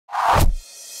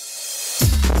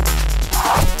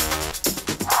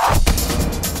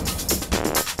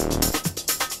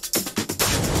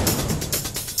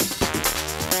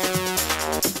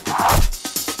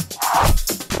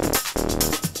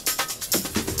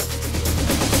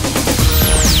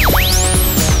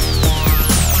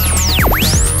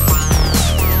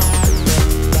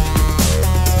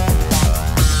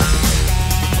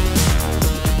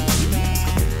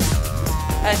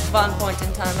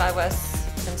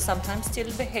sometimes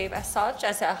still behave as such,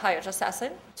 as a hired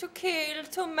assassin, to kill,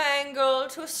 to mangle,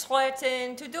 to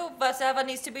threaten, to do whatever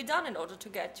needs to be done in order to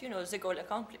get, the goal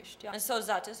accomplished. Yeah. And so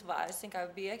that is why I think I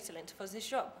would be excellent for this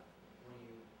job.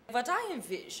 What I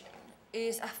envision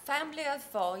is a family of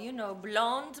four,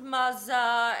 blonde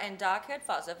mother and dark-haired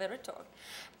father, very tall,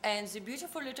 and the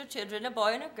beautiful little children, a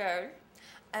boy and a girl,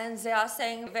 and they are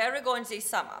saying, where are we going this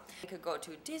summer? We could go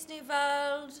to Disney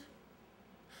World,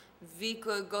 we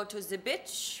could go to the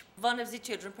beach. One of the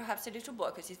children, perhaps a little boy,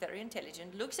 because he's very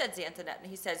intelligent, looks at the internet and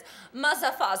he says,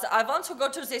 Mother, Father, I want to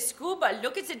go to the scuba.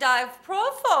 Look at the Dive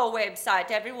Profile website.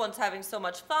 Everyone's having so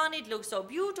much fun. It looks so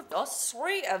beautiful. All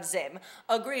three of them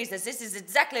agree that this is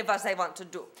exactly what they want to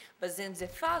do. But then the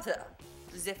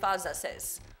father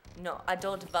says, no, I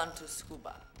don't want to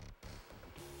scuba.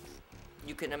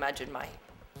 You can imagine my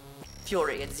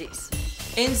fury at this.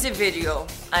 In the video,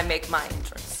 I make my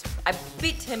entrance. I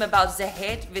beat him about the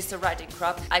head with the riding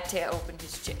crop. I tear open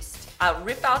his chest. I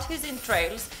rip out his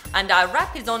entrails and I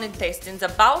wrap his own intestines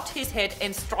about his head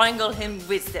and strangle him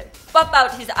with them. Pop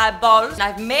out his eyeballs and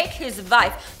I make his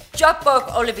wife chop off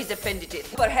all of his appendages.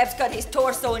 Perhaps cut his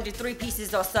torso into 3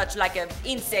 pieces or such, like an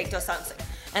insect or something.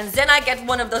 And then I get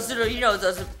one of those little,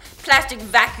 those plastic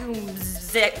vacuum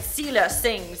sealer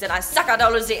things and I suck out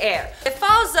all of the air. The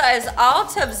father is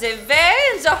out of the way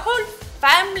and the whole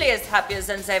family is happier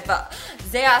than ever.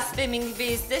 They are swimming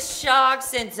with the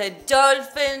sharks and the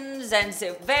dolphins and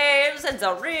the whales and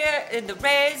the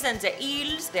rays and the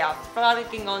eels. They are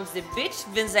frolicking on the beach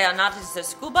when they are not in the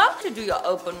scuba. To do your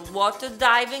open water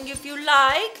diving if you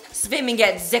like. Swimming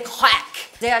at the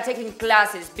crack. They are taking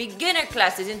classes, beginner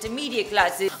classes, intermediate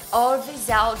classes, all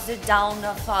without the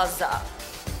downer father.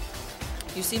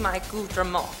 You see my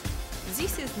accoutrement.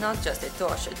 This is not just a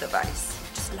torture device.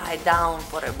 Just lie down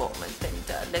for a moment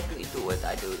and let me do what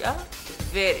I do, yeah?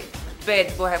 Very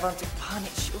bad boy, I want to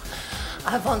punish you.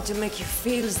 I want to make you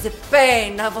feel the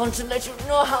pain. I want to let you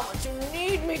know how much you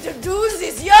need me to do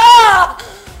this, yeah!